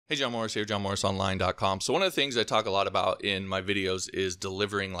Hey, John Morris here, johnmorrisonline.com. So one of the things I talk a lot about in my videos is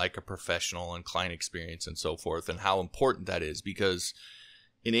delivering like a professional and client experience and so forth, and how important that is, because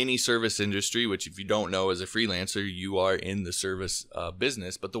in any service industry, which if you don't know as a freelancer, you are in the service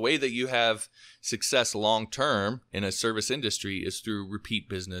business, but the way that you have success long-term in a service industry is through repeat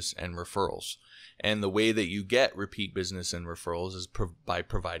business and referrals. And the way that you get repeat business and referrals is by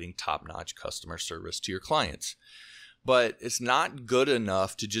providing top-notch customer service to your clients. But it's not good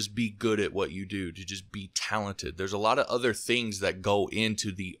enough to just be good at what you do, to just be talented. There's a lot of other things that go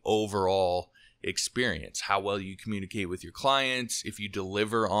into the overall experience. How well you communicate with your clients, if you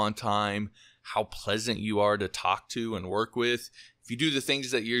deliver on time, how pleasant you are to talk to and work with, if you do the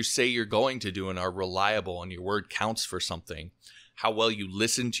things that you say you're going to do and are reliable and your word counts for something, how well you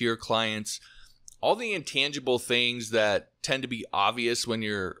listen to your clients. All the intangible things that tend to be obvious when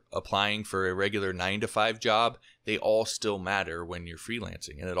you're applying for a regular 9-to-5 job, they all still matter when you're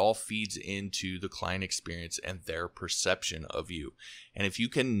freelancing, and it all feeds into the client experience and their perception of you. And if you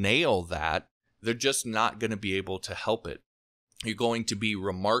can nail that, they're just not going to be able to help it. You're going to be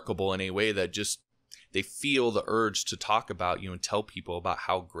remarkable in a way that just they feel the urge to talk about you and tell people about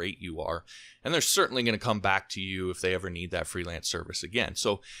how great you are. And they're certainly going to come back to you if they ever need that freelance service again.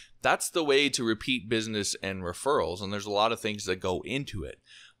 So that's the way to repeat business and referrals. And there's a lot of things that go into it.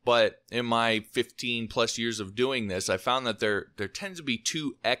 But in my 15 plus years of doing this, I found that there tends to be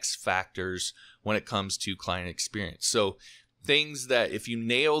two X factors when it comes to client experience. So things that if you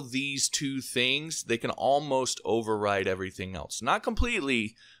nail these two things, they can almost override everything else. Not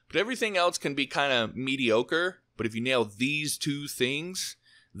completely, but everything else can be kind of mediocre. But if you nail these two things,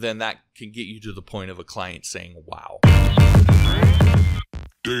 then that can get you to the point of a client saying, wow.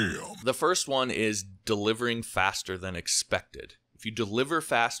 Damn. The first one is delivering faster than expected. If you deliver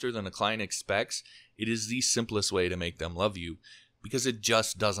faster than a client expects, it is the simplest way to make them love you, because it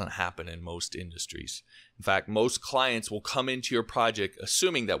just doesn't happen in most industries. In fact, most clients will come into your project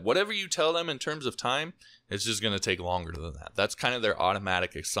assuming that whatever you tell them in terms of time, it's just going to take longer than that. That's kind of their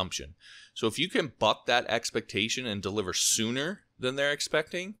automatic assumption. So if you can buck that expectation and deliver sooner than they're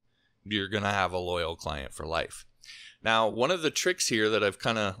expecting, you're going to have a loyal client for life. Now, one of the tricks here that I've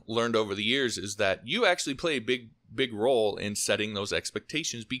kind of learned over the years is that you actually play a big role in setting those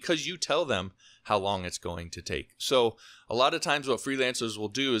expectations, because you tell them how long it's going to take. So a lot of times what freelancers will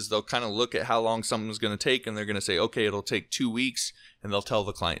do is they'll kind of look at how long something's going to take, and they're going to say, okay, it'll take 2 weeks, and they'll tell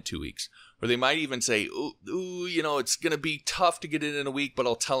the client 2 weeks. Or they might even say, ooh, it's going to be tough to get it in a week, but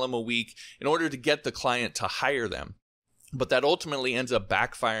I'll tell them a week, in order to get the client to hire them. But that ultimately ends up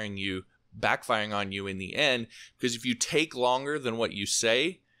backfiring on you in the end, because if you take longer than what you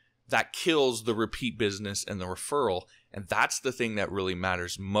say, that kills the repeat business and the referral. And that's the thing that really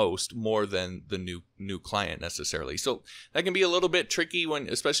matters more than the new client necessarily. So that can be a little bit tricky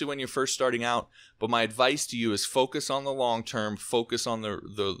especially when you're first starting out. But my advice to you is focus on the long term, focus on the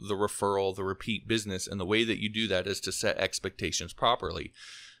referral, the repeat business. And the way that you do that is to set expectations properly.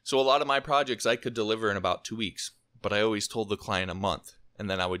 So a lot of my projects I could deliver in about 2 weeks, but I always told the client a month. And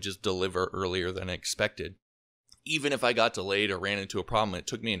then I would just deliver earlier than expected. Even if I got delayed or ran into a problem, it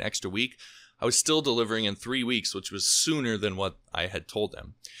took me an extra week, I was still delivering in 3 weeks, which was sooner than what I had told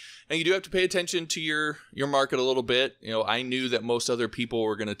them. Now, you do have to pay attention to your market a little bit. I knew that most other people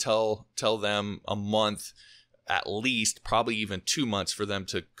were going to tell them a month, at least, probably even 2 months for them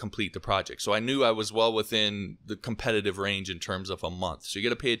to complete the project. So I knew I was well within the competitive range in terms of a month. So you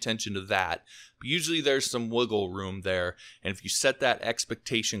got to pay attention to that. But usually there's some wiggle room there. And if you set that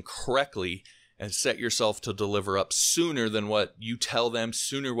expectation correctly and set yourself to deliver up sooner than what you tell them,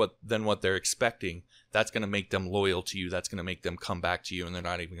 than what they're expecting, that's going to make them loyal to you. That's going to make them come back to you, and they're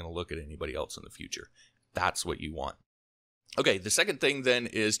not even going to look at anybody else in the future. That's what you want. Okay, the second thing then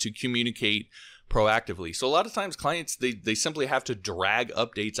is to communicate proactively. So a lot of times clients, they simply have to drag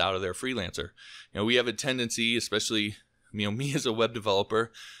updates out of their freelancer. We have a tendency, especially me as a web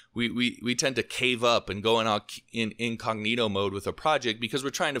developer, we tend to cave up and go in incognito mode with a project, because we're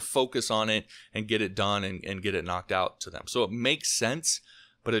trying to focus on it and get it done and get it knocked out to them. So it makes sense,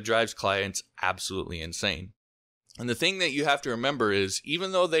 but it drives clients absolutely insane. And the thing that you have to remember is,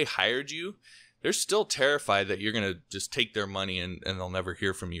 even though they hired you, they're still terrified that you're going to just take their money and they'll never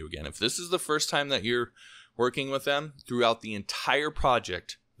hear from you again. If this is the first time that you're working with them, throughout the entire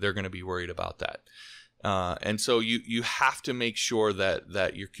project, they're going to be worried about that. And so you have to make sure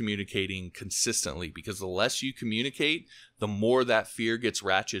that you're communicating consistently, because the less you communicate, the more that fear gets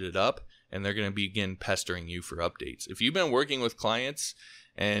ratcheted up, and they're going to begin pestering you for updates. If you've been working with clients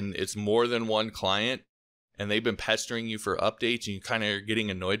and it's more than one client, and they've been pestering you for updates and you kind of are getting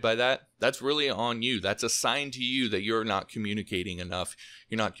annoyed by that, that's really on you. That's a sign to you that you're not communicating enough.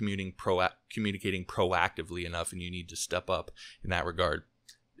 You're not communicating proactively enough, and you need to step up in that regard.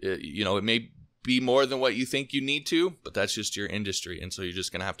 It may be more than what you think you need to, but that's just your industry. And so you're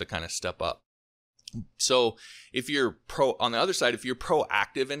just going to have to kind of step up. So if you're on the other side, if you're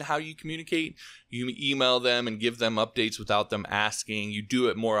proactive in how you communicate, you email them and give them updates without them asking, you do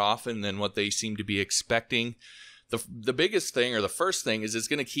it more often than what they seem to be expecting. The biggest thing, or the first thing, is it's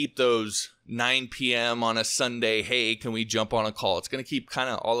going to keep those 9 p.m. on a Sunday, hey, can we jump on a call? It's going to keep kind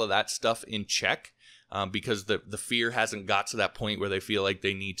of all of that stuff in check because the fear hasn't got to that point where they feel like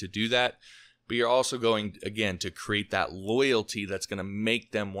they need to do that. But you're also going, again, to create that loyalty that's going to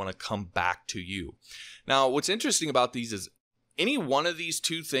make them want to come back to you. Now, what's interesting about these is any one of these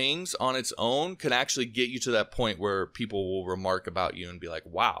two things on its own can actually get you to that point where people will remark about you and be like,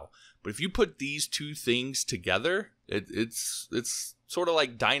 wow. But if you put these two things together, it's sort of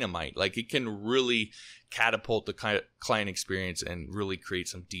like dynamite. Like, it can really catapult the client experience and really create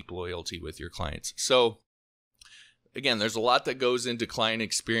some deep loyalty with your clients. So again, there's a lot that goes into client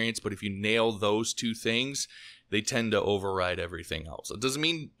experience, but if you nail those two things, they tend to override everything else. It doesn't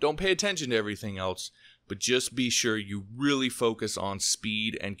mean don't pay attention to everything else, but just be sure you really focus on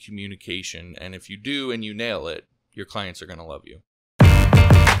speed and communication. And if you do and you nail it, your clients are going to love you.